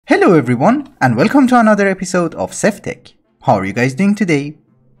Hello everyone, and welcome to another episode of SevTech. How are you guys doing today?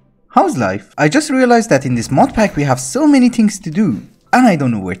 How's life? I just realized that in this mod pack we have so many things to do, and I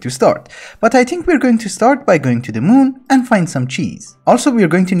don't know where to start. But I think we're going to start by going to the moon and find some cheese. Also, we're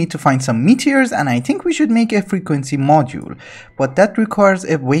going to need to find some meteors, and I think we should make a frequency module. But that requires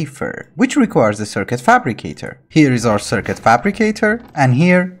a wafer, which requires a circuit fabricator. Here is our circuit fabricator, and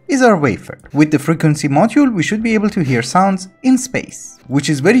here is our wafer. With the frequency module, we should be able to hear sounds in space, which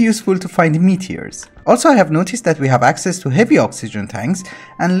is very useful to find meteors. Also, I have noticed that we have access to heavy oxygen tanks,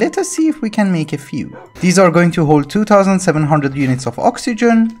 and let us see if we can make a few. These are going to hold 2700 units of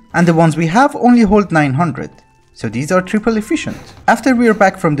oxygen, and the ones we have only hold 900. So these are triple efficient. After we are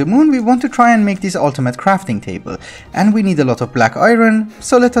back from the moon, we want to try and make this ultimate crafting table, and we need a lot of black iron,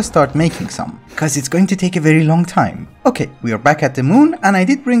 so let us start making some, cause it's going to take a very long time. Okay, we are back at the moon, and I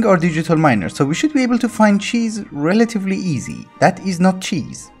did bring our digital miner, so we should be able to find cheese relatively easy. That is not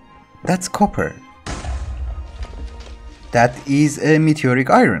cheese, that's copper. That is a meteoric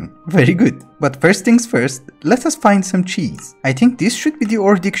iron. Very good. But first things first, let us find some cheese. I think this should be the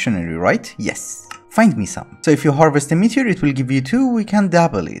ore dictionary, right? Yes. Find me some. So if you harvest a meteor, it will give you 2, we can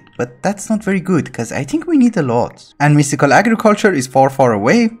double it. But that's not very good, because I think we need a lot. And mystical agriculture is far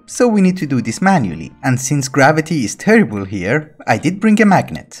away, so we need to do this manually. And since gravity is terrible here, I did bring a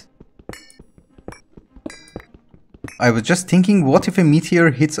magnet. I was just thinking, what if a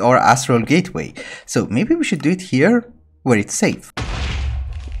meteor hits our astral gateway? So maybe we should do it here, where it's safe.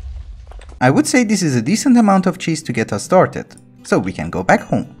 I would say this is a decent amount of cheese to get us started, so we can go back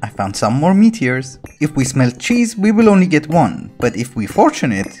home. I found some more meteors. If we smelt cheese, we will only get 1, but if we're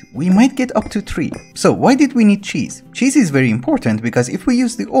fortunate, we might get up to 3. So why did we need cheese? Cheese is very important because if we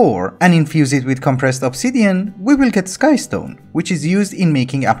use the ore and infuse it with compressed obsidian, we will get skystone, which is used in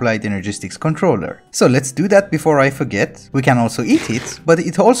making applied energistics controller. So let's do that before I forget. We can also eat it, but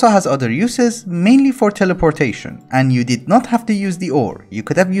it also has other uses, mainly for teleportation. And you did not have to use the ore, you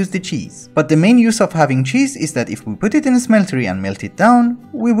could have used the cheese. But the main use of having cheese is that if we put it in a smeltery and melt it down,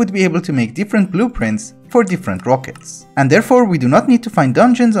 we would be able to make different blueprints for different rockets. And therefore we do not need to find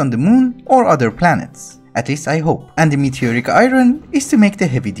dungeons on the moon or other planets. At least I hope. And the meteoric iron is to make the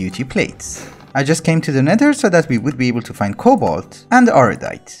heavy duty plates. I just came to the nether so that we would be able to find cobalt and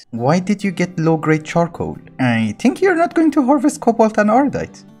iridite. Why did you get low grade charcoal? I think you're not going to harvest cobalt and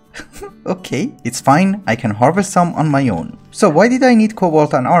iridite. Okay, it's fine, I can harvest some on my own. So why did I need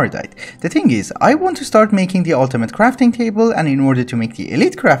cobalt and iridite? The thing is, I want to start making the ultimate crafting table, and in order to make the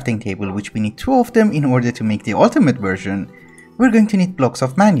elite crafting table, which we need 2 of them in order to make the ultimate version, we're going to need blocks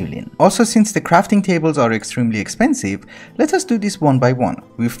of manulin. Also, since the crafting tables are extremely expensive, let us do this one by one.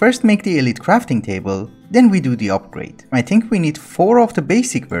 We first make the elite crafting table, then we do the upgrade. I think we need 4 of the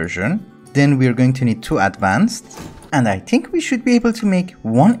basic version, then we're going to need 2 advanced, and I think we should be able to make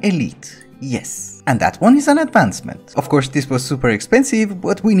 1 elite. Yes. And that one is an advancement. Of course, this was super expensive,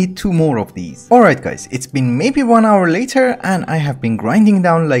 but we need 2 more of these. Alright guys, it's been maybe 1 hour later, and I have been grinding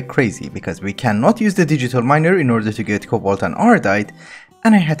down like crazy, because we cannot use the digital miner in order to get cobalt and iridite,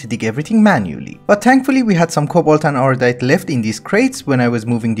 and I had to dig everything manually. But thankfully we had some cobalt and iridite left in these crates when I was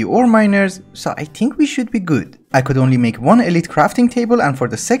moving the ore miners, so I think we should be good. I could only make 1 elite crafting table, and for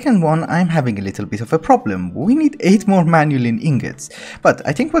the second one I'm having a little bit of a problem. We need 8 more manulin ingots. But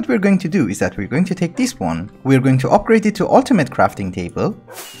I think what we're going to do is that we're going to take this one, we're going to upgrade it to ultimate crafting table,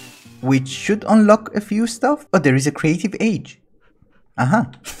 which should unlock a few stuff, but there is a creative age.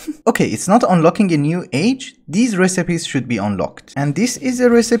 Okay, it's not unlocking a new age, these recipes should be unlocked. And this is a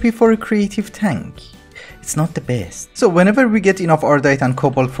recipe for a creative tank. It's not the best. So whenever we get enough iridite and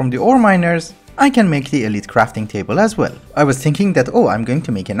cobalt from the ore miners, I can make the elite crafting table as well. I was thinking that, oh, I'm going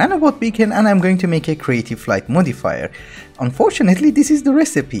to make a nanobot beacon and I'm going to make a creative flight modifier. Unfortunately, this is the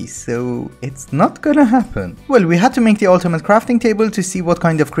recipe, so it's not gonna happen. Well, we had to make the ultimate crafting table to see what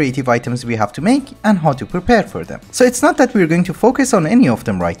kind of creative items we have to make and how to prepare for them. So it's not that we're going to focus on any of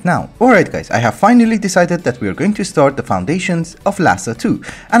them right now. Alright guys, I have finally decided that we're going to start the foundations of Lash 2,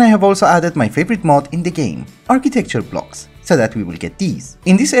 and I have also added my favorite mod in the game, architecture blocks, so that we will get these.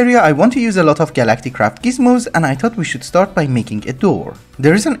 In this area I want to use a lot of Galactic Craft gizmos, and I thought we should start by making a door.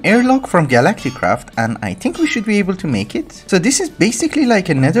 There is an airlock from Galactic Craft, and I think we should be able to make it. So this is basically like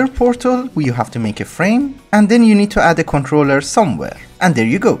a nether portal where you have to make a frame, and then you need to add a controller somewhere. And there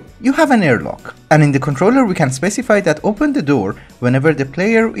you go, you have an airlock. And in the controller we can specify that open the door whenever the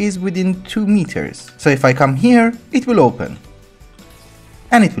player is within 2 meters. So if I come here, it will open.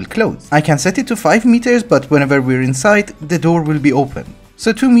 And it will close. I can set it to 5 meters, but whenever we're inside, the door will be open.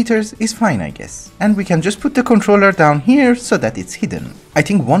 So 2 meters is fine, I guess. And we can just put the controller down here so that it's hidden. I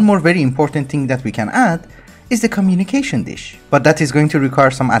think one more very important thing that we can add is the communication dish. But that is going to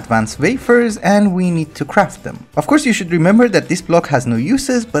require some advanced wafers and we need to craft them. Of course, you should remember that this block has no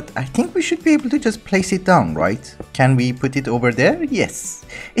uses, but I think we should be able to just place it down, right? Can we put it over there? Yes.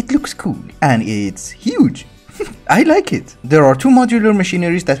 It looks cool and it's huge. I like it. There are two modular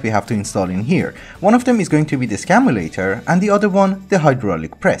machineries that we have to install in here. One of them is going to be the scamulator and the other one the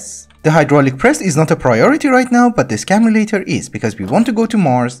hydraulic press. The hydraulic press is not a priority right now, but the scamulator is because we want to go to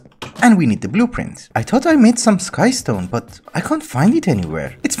Mars and we need the blueprint. I thought I made some skystone, but I can't find it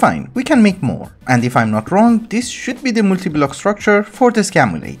anywhere. It's fine, we can make more. And if I'm not wrong, this should be the multi-block structure for the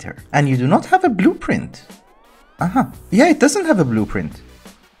scamulator. And you do not have a blueprint. Yeah, it doesn't have a blueprint.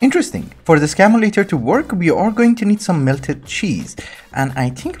 Interesting. For the scamulator to work, we are going to need some melted cheese. And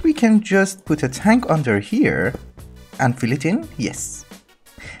I think we can just put a tank under here and fill it in. Yes.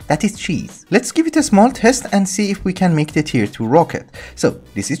 That is cheese. Let's give it a small test and see if we can make the tier 2 rocket. So,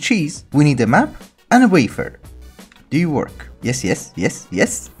 this is cheese. We need a map and a wafer. Do you work? Yes, yes, yes,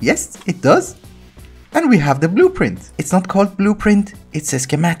 yes, yes, it does. And we have the blueprint. It's not called blueprint, it's a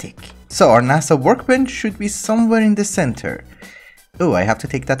schematic. So our NASA workbench should be somewhere in the center. Oh, I have to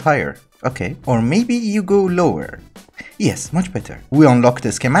take that higher. Okay, or maybe you go lower. Yes, much better. We unlock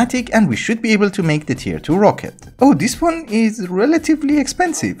the schematic and we should be able to make the tier 2 rocket. Oh, this one is relatively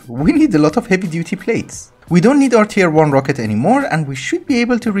expensive. We need a lot of heavy duty plates. We don't need our tier 1 rocket anymore and we should be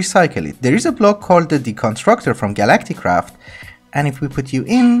able to recycle it. There is a block called the deconstructor from Galacticraft, and if we put you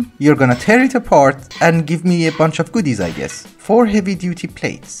in, you're gonna tear it apart and give me a bunch of goodies, I guess. 4 heavy duty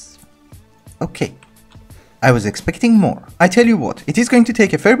plates. Okay. I was expecting more. I tell you what, it is going to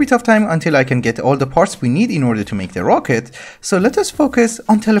take a fair bit of time until I can get all the parts we need in order to make the rocket, so let us focus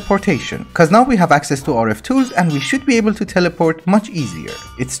on teleportation, cause now we have access to RF tools and we should be able to teleport much easier.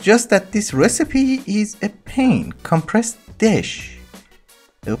 It's just that this recipe is a pain. Compressed dish.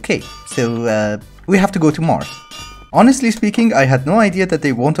 Okay, so we have to go to Mars. Honestly speaking, I had no idea that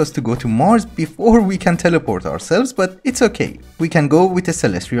they want us to go to Mars before we can teleport ourselves, but it's okay. We can go with a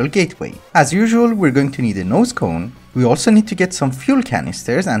celestial gateway. As usual, we're going to need a nose cone. We also need to get some fuel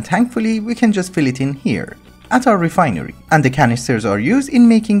canisters, and thankfully we can just fill it in here at our refinery. And the canisters are used in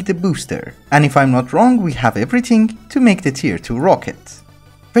making the booster. And if I'm not wrong, we have everything to make the tier 2 rocket.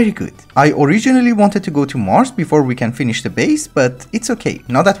 Very good. I originally wanted to go to Mars before we can finish the base, but it's okay.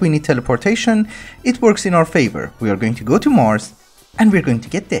 Now that we need teleportation, it works in our favor. We are going to go to Mars and we're going to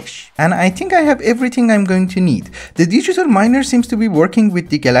get Dash. And I think I have everything I'm going to need. The digital miner seems to be working with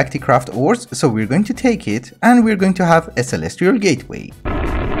the Galacticraft ores, so we're going to take it and we're going to have a celestial gateway.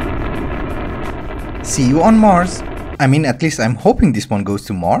 See you on Mars. I mean, at least I'm hoping this one goes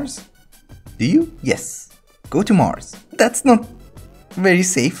to Mars. Do you? Yes. Go to Mars. That's not very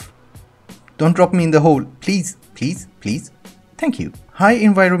safe. Don't drop me in the hole. Please, please, please. Thank you. High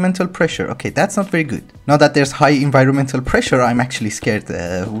environmental pressure. Okay, that's not very good. Now that there's high environmental pressure, I'm actually scared.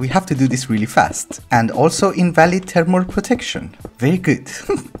 We have to do this really fast. And also invalid thermal protection. Very good.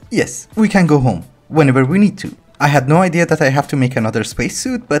 Yes, we can go home whenever we need to. I had no idea that I have to make another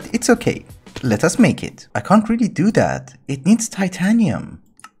spacesuit, but it's okay. Let us make it. I can't really do that. It needs titanium.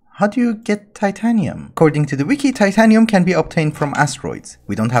 How do you get titanium? According to the wiki, titanium can be obtained from asteroids.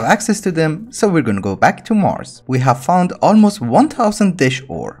 We don't have access to them, so we're gonna go back to Mars. We have found almost 1000 Dash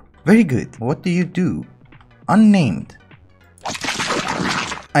ore. Very good. What do you do? Unnamed.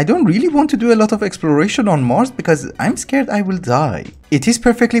 I don't really want to do a lot of exploration on Mars because I'm scared I will die. It is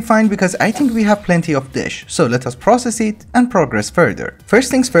perfectly fine because I think we have plenty of Dash, so let us process it and progress further. First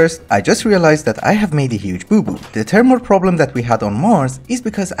things first, I just realized that I have made a huge boo-boo. The thermal problem that we had on Mars is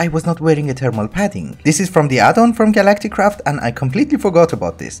because I was not wearing a thermal padding. This is from the add-on from Galacticraft and I completely forgot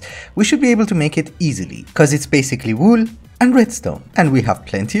about this. We should be able to make it easily, cause it's basically wool and redstone, and we have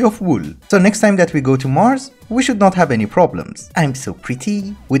plenty of wool. So next time that we go to Mars, we should not have any problems. I'm so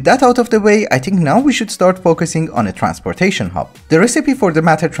pretty. With that out of the way, I think now we should start focusing on a transportation hub. The recipe for the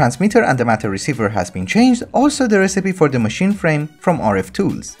matter transmitter and the matter receiver has been changed, also the recipe for the machine frame from RF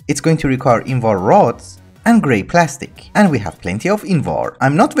tools. It's going to require Invar rods and grey plastic, and we have plenty of Invar.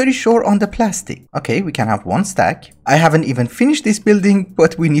 I'm not very sure on the plastic. Okay, we can have 1 stack. I haven't even finished this building,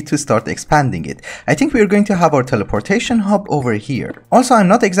 but we need to start expanding it. I think we're going to have our teleportation hub over here. Also, I'm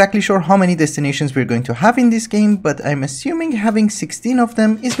not exactly sure how many destinations we're going to have in this game, but I'm assuming having 16 of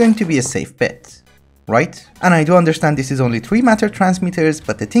them is going to be a safe bet. Right? And I do understand this is only 3 matter transmitters,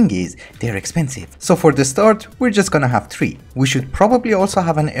 but the thing is, they're expensive. So for the start, we're just gonna have 3. We should probably also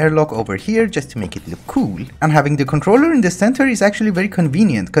have an airlock over here just to make it look cool. And having the controller in the center is actually very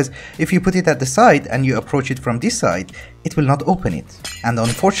convenient, because if you put it at the side and you approach it from this side, it will not open it. And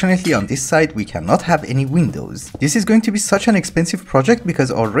unfortunately on this side we cannot have any windows. This is going to be such an expensive project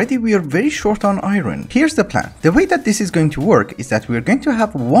because already we are very short on iron. Here's the plan. The way that this is going to work is that we are going to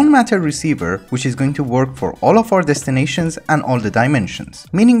have one matter receiver which is going to work for all of our destinations and all the dimensions.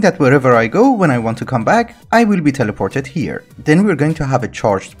 Meaning that wherever I go, when I want to come back, I will be teleported here. Then we're going to have a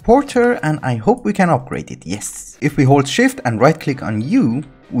charged porter and I hope we can upgrade it, yes. If we hold shift and right click on U,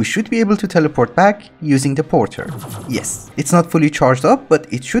 we should be able to teleport back using the porter. Yes, it's not fully charged up,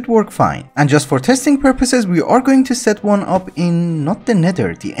 but it should work fine. And just for testing purposes, we are going to set one up in, not the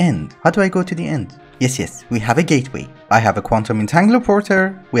nether, the end. How do I go to the end? Yes, we have a gateway. I have a quantum entangler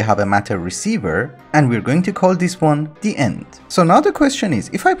porter, we have a matter receiver, and we're going to call this one the end. So now the question is,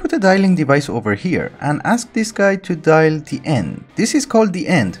 if I put a dialing device over here and ask this guy to dial the end, this is called the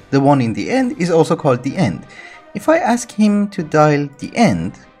end. The one in the end is also called the end. If I ask him to dial the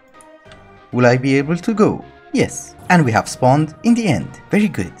end, will I be able to go? Yes. And we have spawned in the end. Very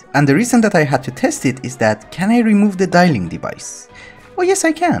good. And the reason that I had to test it is that, can I remove the dialing device? Oh yes,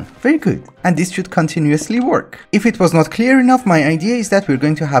 I can. Very good. And this should continuously work. If it was not clear enough, my idea is that we're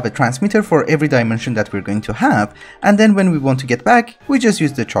going to have a transmitter for every dimension that we're going to have, and then when we want to get back, we just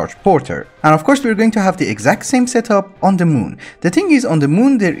use the charge porter. And of course we're going to have the exact same setup on the moon. The thing is, on the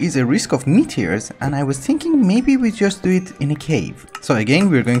moon there is a risk of meteors, and I was thinking maybe we just do it in a cave. So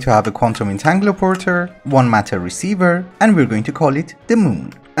again, we're going to have a quantum entangler porter, one matter receiver, and we're going to call it the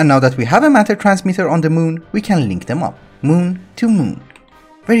moon. And now that we have a matter transmitter on the moon, we can link them up. Moon to moon.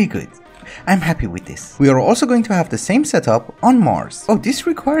 Very good. I'm happy with this. We are also going to have the same setup on Mars. Oh, this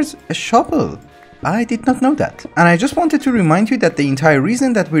requires a shovel. I did not know that. And I just wanted to remind you that the entire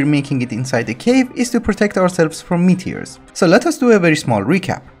reason that we're making it inside the cave is to protect ourselves from meteors. So let us do a very small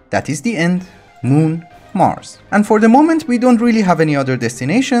recap. That is the end, moon, Mars. And for the moment we don't really have any other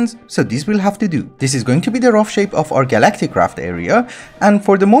destinations, so this will have to do. This is going to be the rough shape of our galactic raft area, and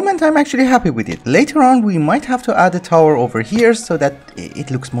for the moment I'm actually happy with it. Later on we might have to add a tower over here so that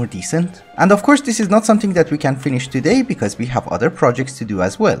it looks more decent. And of course this is not something that we can finish today because we have other projects to do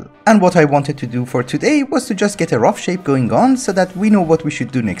as well. And what I wanted to do for today was to just get a rough shape going on so that we know what we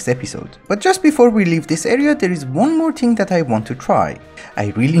should do next episode. But just before we leave this area, there is one more thing that I want to try.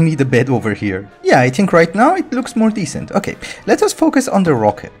 I really need a bed over here. Yeah, I think right now it looks more decent. Okay, let us focus on the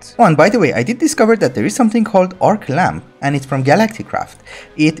rocket. Oh, and by the way, I did discover that there is something called arc lamp, and it's from Galactic Craft.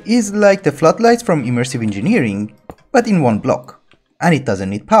 It is like the floodlights from immersive engineering, but in one block. And it doesn't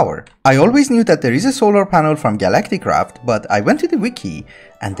need power. I always knew that there is a solar panel from Galactic Craft, but I went to the wiki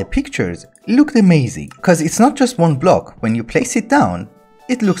and the pictures looked amazing. Because it's not just one block. When you place it down,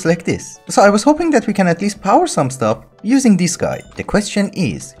 it looks like this. So I was hoping that we can at least power some stuff using this guy. The question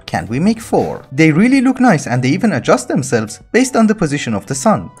is, can we make 4? They really look nice and they even adjust themselves based on the position of the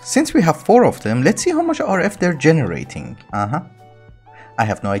sun. Since we have 4 of them, let's see how much RF they're generating. I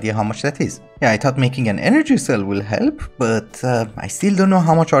have no idea how much that is. Yeah, I thought making an energy cell will help, but I still don't know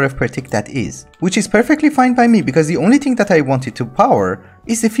how much RF per tick that is. Which is perfectly fine by me because the only thing that I wanted to power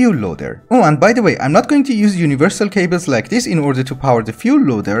is the fuel loader. Oh, and by the way, I'm not going to use universal cables like this in order to power the fuel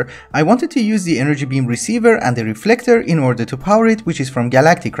loader. I wanted to use the energy beam receiver and the reflector in order to power it, which is from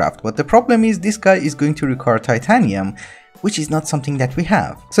Galactic Craft. But the problem is this guy is going to require titanium, which is not something that we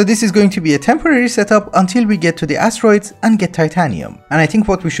have. So this is going to be a temporary setup until we get to the asteroids and get titanium. And I think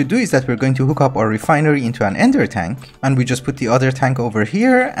what we should do is that we're going to hook up our refinery into an ender tank, and we just put the other tank over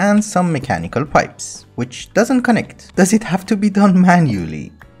here and some mechanical pipes, which doesn't connect. Does it have to be done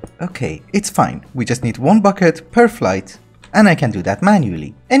manually? Okay, it's fine. We just need 1 bucket per flight, and I can do that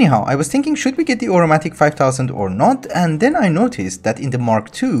manually. Anyhow, I was thinking, should we get the Aromatic 5000 or not? And then I noticed that in the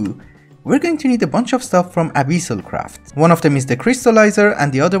Mark II, we're going to need a bunch of stuff from Abyssal Craft. One of them is the crystallizer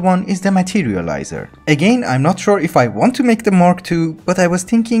and the other one is the materializer. Again, I'm not sure if I want to make the Mark II, but I was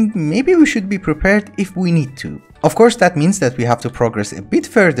thinking maybe we should be prepared if we need to. Of course, that means that we have to progress a bit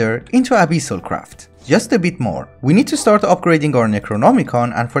further into Abyssal Craft. Just a bit more. We need to start upgrading our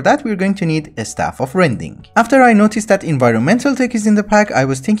Necronomicon, and for that we're going to need a Staff of Rending. After I noticed that environmental tech is in the pack, I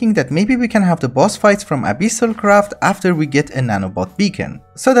was thinking that maybe we can have the boss fights from Abyssal Craft after we get a nanobot beacon,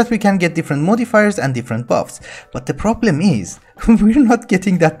 so that we can get different modifiers and different buffs. But the problem is, we're not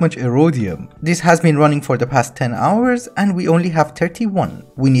getting that much erodium. This has been running for the past 10 hours and we only have 31.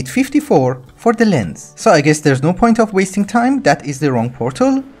 We need 54 for the lens. So I guess there's no point of wasting time. That is the wrong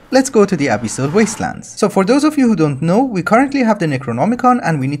portal. Let's go to the Abyssal Wastelands. So for those of you who don't know, we currently have the Necronomicon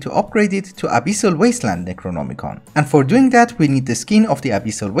and we need to upgrade it to Abyssal Wasteland Necronomicon. And for doing that, we need the skin of the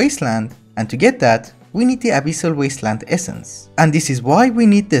Abyssal Wasteland, and to get that, we need the Abyssal Wasteland Essence. And this is why we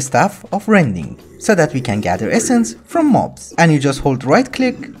need the Staff of Rending, so that we can gather essence from mobs. And you just hold right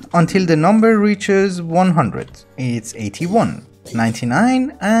click until the number reaches 100. It's 81.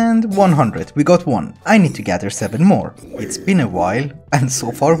 99 and 100. We got 1. I need to gather 7 more. It's been a while and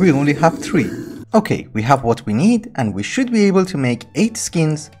so far we only have 3. Okay, we have what we need and we should be able to make 8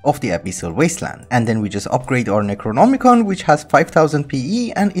 skins of the Abyssal Wasteland. And then we just upgrade our Necronomicon, which has 5000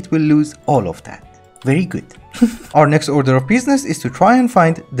 PE, and it will lose all of that. Very good. Our next order of business is to try and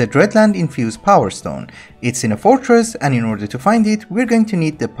find the Dreadland infused Power Stone. It's in a fortress, and in order to find it, we're going to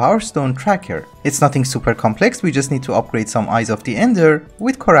need the Power Stone tracker. It's nothing super complex, we just need to upgrade some Eyes of the Ender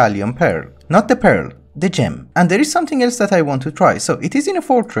with Corallium Pearl. Not the pearl, the gem. And there is something else that I want to try. So it is in a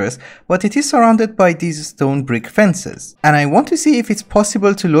fortress, but it is surrounded by these stone brick fences. And I want to see if it's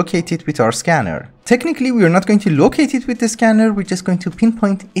possible to locate it with our scanner. Technically, we are not going to locate it with the scanner, we're just going to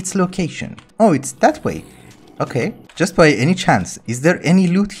pinpoint its location. Oh, it's that way. Okay. Just by any chance, is there any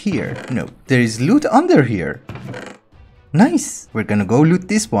loot here? No. There is loot under here. Nice. We're gonna go loot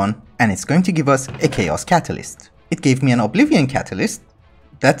this one, and it's going to give us a Chaos Catalyst. It gave me an Oblivion Catalyst.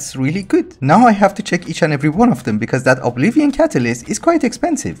 That's really good. Now I have to check each and every one of them because that Oblivion Catalyst is quite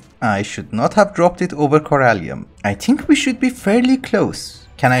expensive. I should not have dropped it over Corallium. I think we should be fairly close.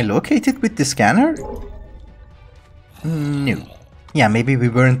 Can I locate it with the scanner? No. Yeah, maybe we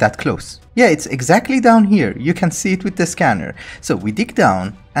weren't that close. Yeah, it's exactly down here. You can see it with the scanner. So we dig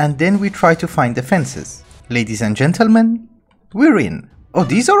down and then we try to find the fences. Ladies and gentlemen, we're in. Oh,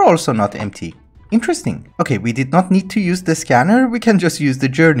 these are also not empty. Interesting. Okay, we did not need to use the scanner, we can just use the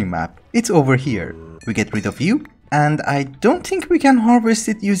journey map. It's over here. We get rid of you, and I don't think we can harvest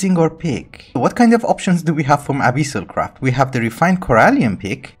it using our pick. What kind of options do we have from Abyssal Craft? We have the refined Corallium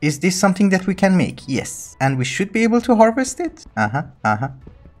pick. Is this something that we can make? Yes. And we should be able to harvest it?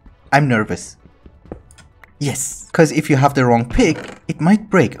 I'm nervous. Yes, because if you have the wrong pick, it might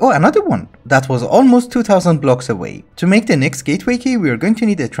break. Oh, another one. That was almost 2000 blocks away. To make the next gateway key, we are going to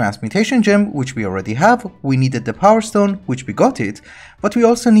need a transmutation gem, which we already have. We needed the power stone, which we got it, but we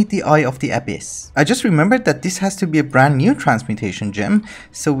also need the Eye of the Abyss. I just remembered that this has to be a brand new transmutation gem,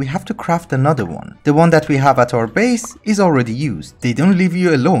 so we have to craft another one. The one that we have at our base is already used. They don't leave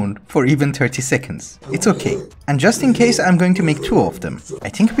you alone for even 30 seconds. It's okay. And just in case, I'm going to make 2 of them. I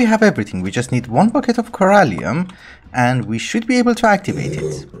think we have everything. We just need 1 bucket of Corallium, and we should be able to activate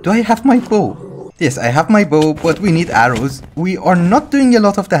it. Do I have my bow? Yes, I have my bow, but we need arrows. We are not doing a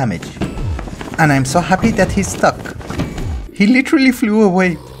lot of damage. And I'm so happy that he's stuck. He literally flew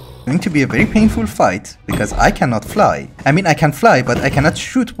away. It's going to be a very painful fight, because I cannot fly. I mean, I can fly, but I cannot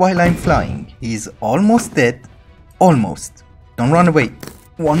shoot while I'm flying. He's almost dead. Almost. Don't run away.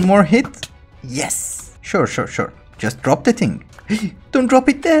 1 more hit. Yes. Sure. Just drop the thing. Don't drop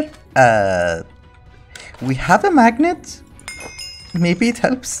it there. We have a magnet? Maybe it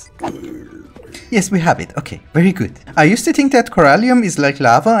helps? Yes, we have it. Okay, very good. I used to think that Corallium is like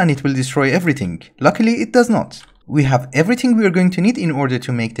lava and it will destroy everything. Luckily, it does not. We have everything we are going to need in order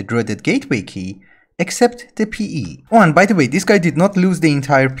to make the dreaded gateway key, except the PE. Oh, and by the way, this guy did not lose the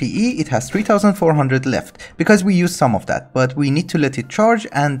entire PE. It has 3400 left, because we used some of that, but we need to let it charge,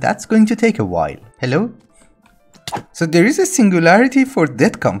 and that's going to take a while. Hello? So there is a singularity for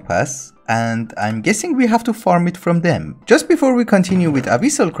Death Compass, and I'm guessing we have to farm it from them. Just before we continue with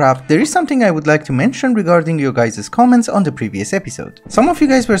Abyssal Craft, there is something I would like to mention regarding your guys' comments on the previous episode. Some of you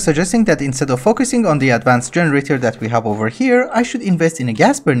guys were suggesting that instead of focusing on the advanced generator that we have over here, I should invest in a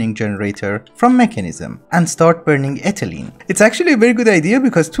gas burning generator from Mechanism and start burning ethylene. It's actually a very good idea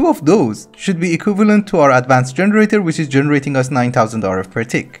because 2 of those should be equivalent to our advanced generator, which is generating us 9000 RF per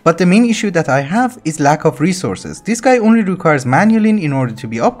tick. But the main issue that I have is lack of resources. This guy only requires manuline in order to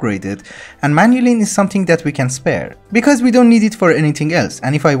be upgraded, and manuline is something that we can spare because we don't need it for anything else.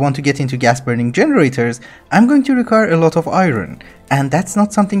 And if I want to get into gas burning generators, I'm going to require a lot of iron, and that's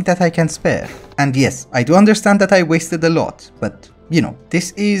not something that I can spare. And yes, I do understand that I wasted a lot, but you know,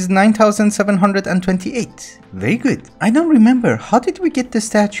 this is 9728. Very good. I don't remember, how did we get the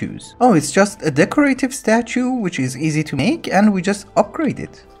statues? Oh, it's just a decorative statue which is easy to make and we just upgrade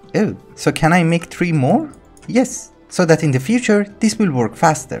it. Oh, so can I make 3 more? Yes. So that in the future, this will work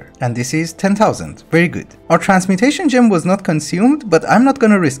faster. And this is 10,000. Very good. Our transmutation gem was not consumed, but I'm not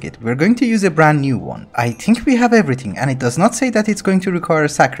gonna risk it. We're going to use a brand new one. I think we have everything, and it does not say that it's going to require a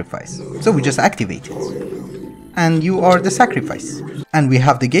sacrifice. So we just activate it. And you are the sacrifice. And we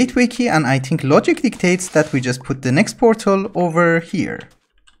have the gateway key, and I think logic dictates that we just put the next portal over here.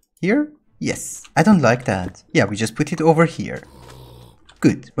 Here? Yes. I don't like that. Yeah, we just put it over here.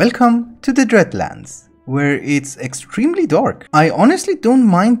 Good. Welcome to the Dreadlands. where it's extremely dark. I honestly don't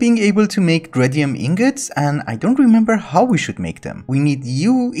mind being able to make radium ingots, and I don't remember how we should make them. We need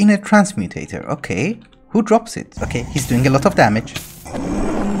you in a transmutator. Okay, who drops it? Okay, he's doing a lot of damage.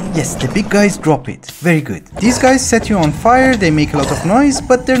 Yes, the big guys drop it. Very good. These guys set you on fire, they make a lot of noise,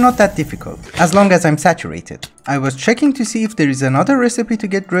 but they're not that difficult, as long as I'm saturated. I was checking to see if there is another recipe to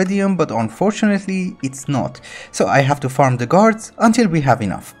get radium, but unfortunately it's not. So I have to farm the guards until we have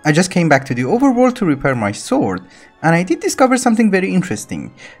enough. I just came back to the overworld to repair my sword, and I did discover something very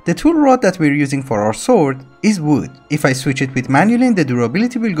interesting. The tool rod that we're using for our sword is wood. If I switch it with manually, the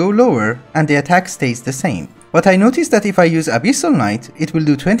durability will go lower and the attack stays the same. But I noticed that if I use Abyssal Knight, it will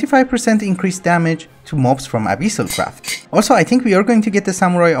do 25% increased damage to mobs from Abyssal Craft. Also, I think we are going to get the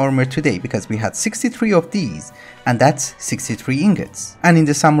Samurai armor today because we had 63 of these, and that's 63 ingots. And in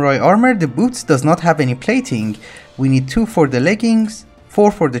the Samurai armor, the boots does not have any plating. We need 2 for the leggings, 4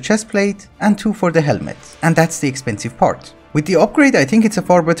 for the chest plate, and 2 for the helmet. And that's the expensive part. With the upgrade, I think it's a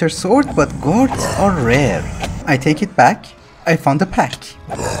far better sword, but guards are rare. I take it back. I found a pack.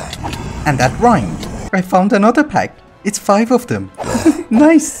 And that rhymed. I found another pack. It's 5 of them.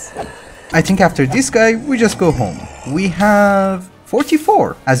 Nice. I think after this guy, we just go home. We have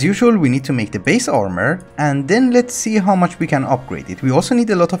 44. As usual, we need to make the base armor, and then let's see how much we can upgrade it. We also need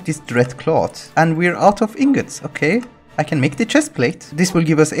a lot of this dread cloth, and we're out of ingots. Okay, I can make the chest plate. This will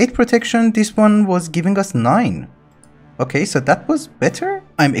give us 8 protection. This one was giving us 9. Okay, so that was better?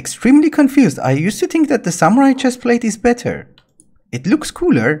 I'm extremely confused. I used to think that the samurai chest plate is better. It looks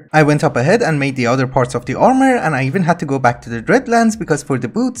cooler. I went up ahead and made the other parts of the armor, and I even had to go back to the Dreadlands because for the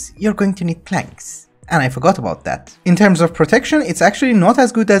boots, you're going to need planks. And I forgot about that. In terms of protection, it's actually not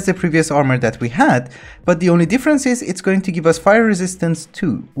as good as the previous armor that we had, but the only difference is it's going to give us fire resistance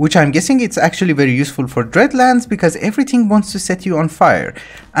too, which I'm guessing it's actually very useful for Dreadlands because everything wants to set you on fire,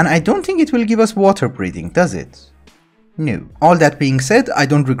 and I don't think it will give us water breathing, does it? No. All that being said, I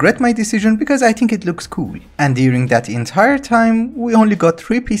don't regret my decision because I think it looks cool. And during that entire time, we only got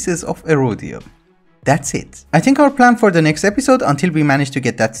 3 pieces of erodium. That's it. I think our plan for the next episode, until we manage to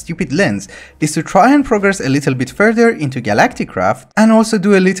get that stupid lens, is to try and progress a little bit further into Galacticraft and also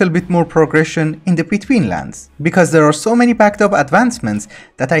do a little bit more progression in the Between Lands. Because there are so many backed up advancements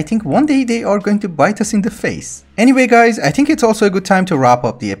that I think one day they are going to bite us in the face. Anyway guys, I think it's also a good time to wrap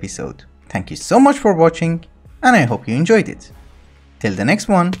up the episode. Thank you so much for watching, and I hope you enjoyed it. Till the next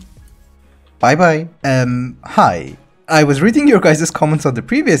one. Bye bye. Hi. I was reading your guys' comments on the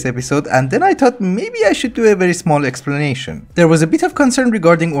previous episode, and then I thought maybe I should do a very small explanation. There was a bit of concern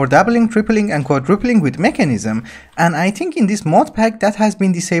regarding ore doubling, tripling and quadrupling with mechanism, and I think in this mod pack that has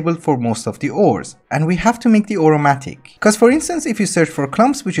been disabled for most of the ores, and we have to make the oromatic. Cause for instance, if you search for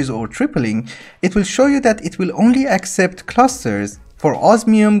clumps, which is ore tripling, it will show you that it will only accept clusters for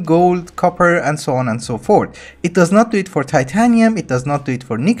osmium, gold, copper, and so on and so forth. It does not do it for titanium, it does not do it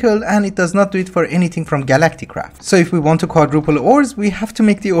for nickel, and it does not do it for anything from Galacticraft. So if we want to quadruple ores, we have to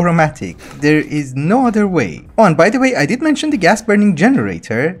make the oromatic. There is no other way. Oh, and by the way, I did mention the gas burning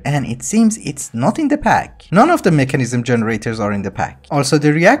generator, and it seems it's not in the pack. None of the mechanism generators are in the pack. Also,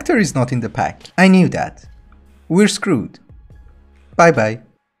 the reactor is not in the pack. I knew that. We're screwed. Bye bye.